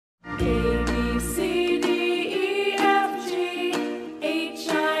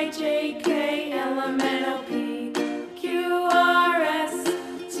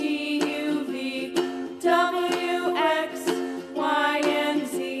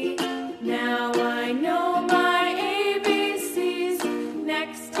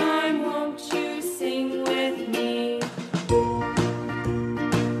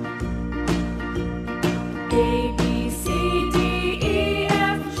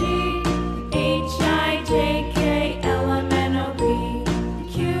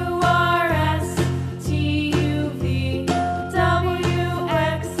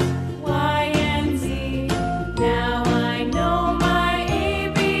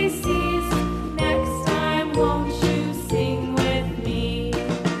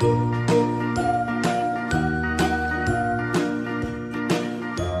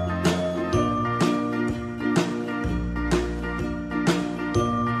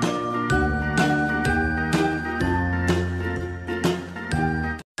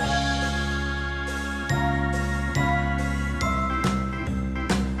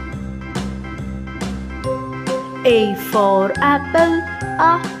A for apple,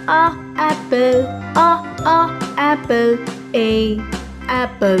 apple, apple, A,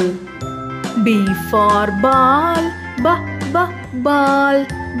 apple. B for ball, ball,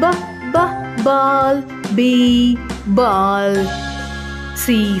 ball, B, ball.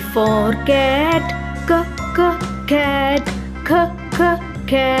 C for cat, cat,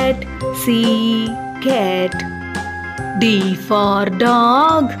 cat, C, cat. D for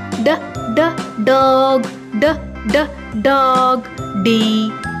dog, dog, dog, D,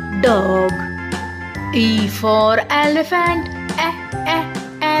 dog. E for elephant,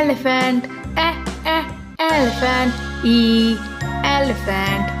 elephant, elephant, E,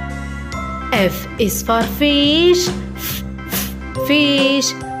 elephant. F is for fish,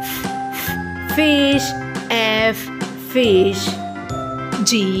 fish, fish, F, fish.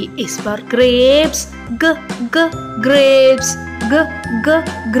 G is for grapes, grapes,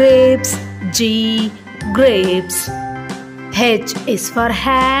 grapes, G, grapes. H is for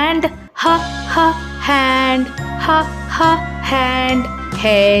hand, hand, hand,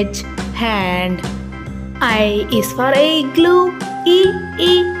 H, hand. I is for igloo,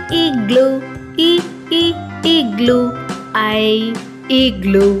 igloo, igloo, I,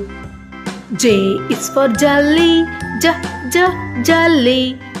 igloo. J is for jelly,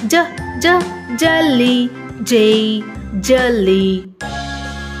 jelly, jelly, J, jelly.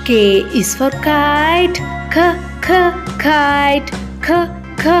 K is for kite, kite,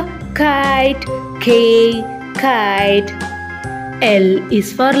 kite, K, kite. L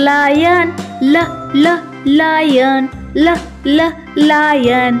is for lion, lion, lion,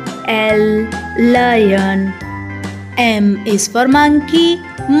 L, lion. M is for monkey,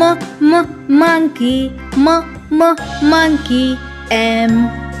 monkey, monkey, M,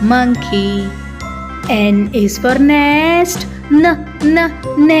 monkey. N is for nest,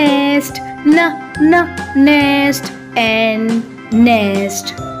 nest, nest, N,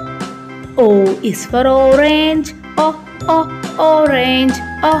 nest. O is for orange, orange,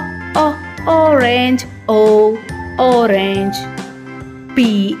 orange, O, orange.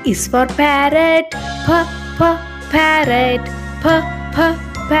 P is for parrot, parrot,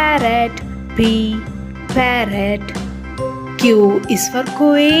 parrot, P, parrot. Q is for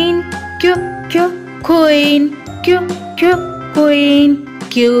queen, queen, queen,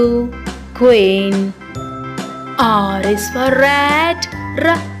 Q, queen. R is for rat,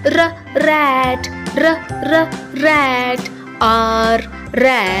 rat, rat, R,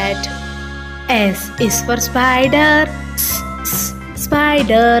 rat. S is for spider,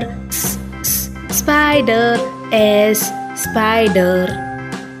 spider, spider, S, spider.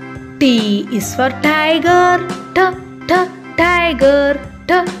 T is for tiger, tiger,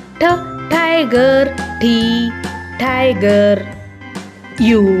 tiger, T, tiger.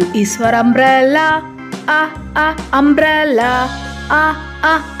 U is for umbrella, umbrella,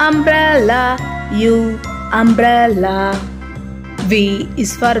 umbrella, U, umbrella. V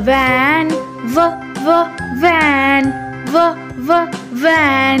is for van, van,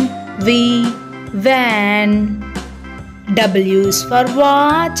 van, V, van. W is for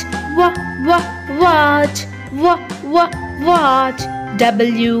watch, watch, watch,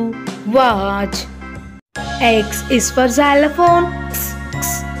 W, watch. X is for xylophone,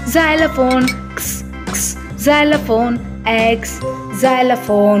 xylophone, xylophone, X,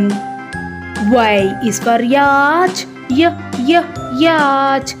 xylophone. Y is for yacht,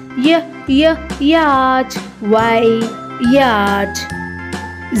 yacht, yacht, Y, yacht.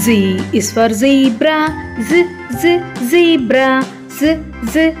 Z is for zebra, zebra,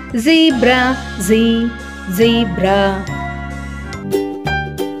 zebra, Z, zebra.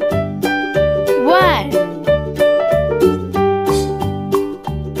 1 2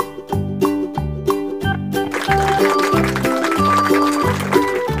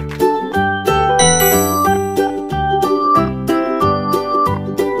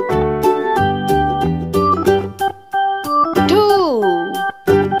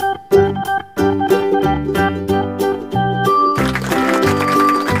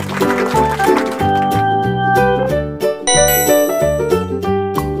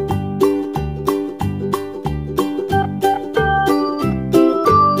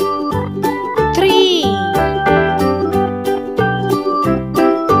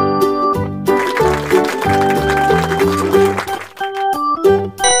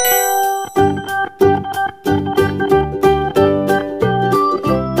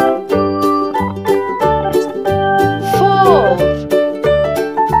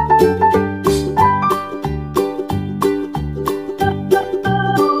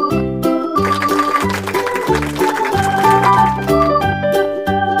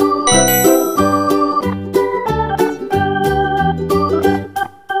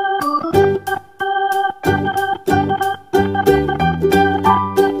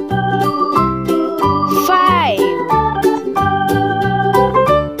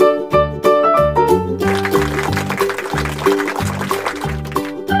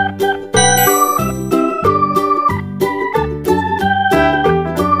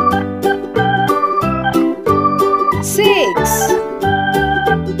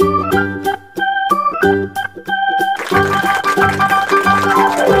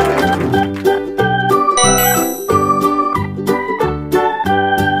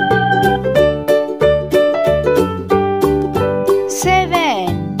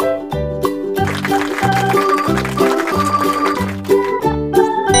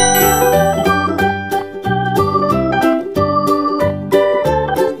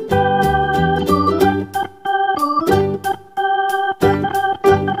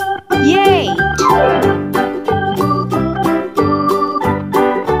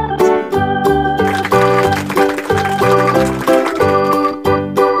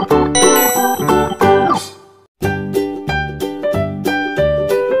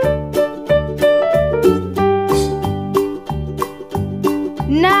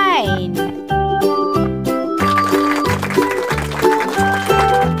 9.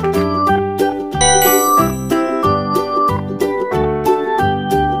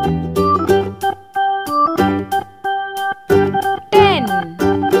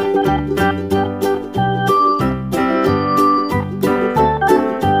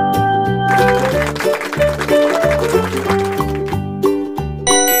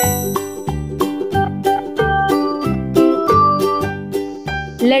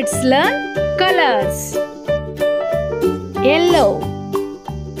 Let's learn colors. Yellow.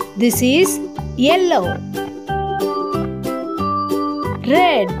 This is yellow.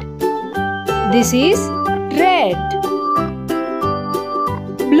 Red. This is red.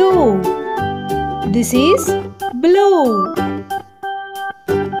 Blue. This is blue.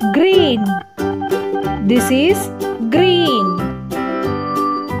 Green. This is green.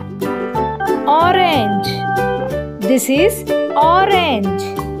 Orange. This is orange.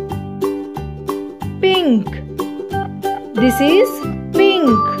 Pink. This is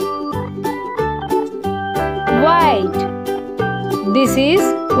pink. White. This is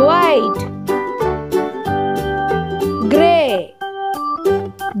white. Gray.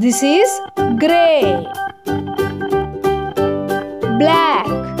 This is gray. Black.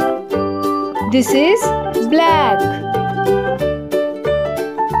 This is black.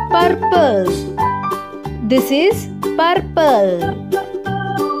 Purple. This is purple.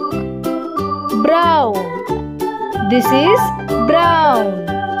 Brown. This is brown.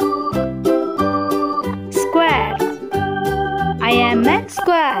 Square. I am a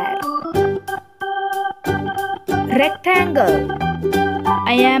square. Rectangle.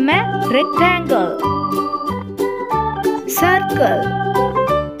 I am a rectangle. Circle.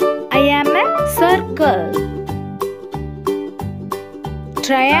 I am a circle.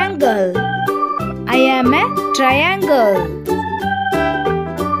 Triangle. I am a triangle.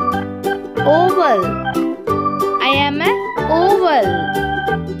 Oval. I am a oval.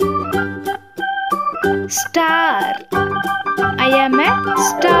 Star. I am a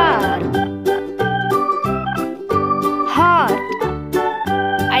star. Heart.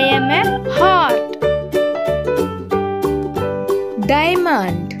 I am a heart.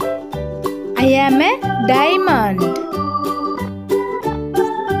 Diamond. I am a diamond.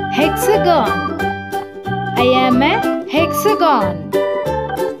 Hexagon. I am a hexagon.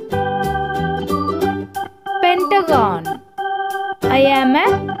 Pentagon. I am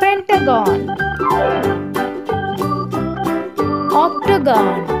a pentagon.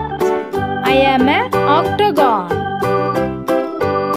 Octagon. I am a octagon.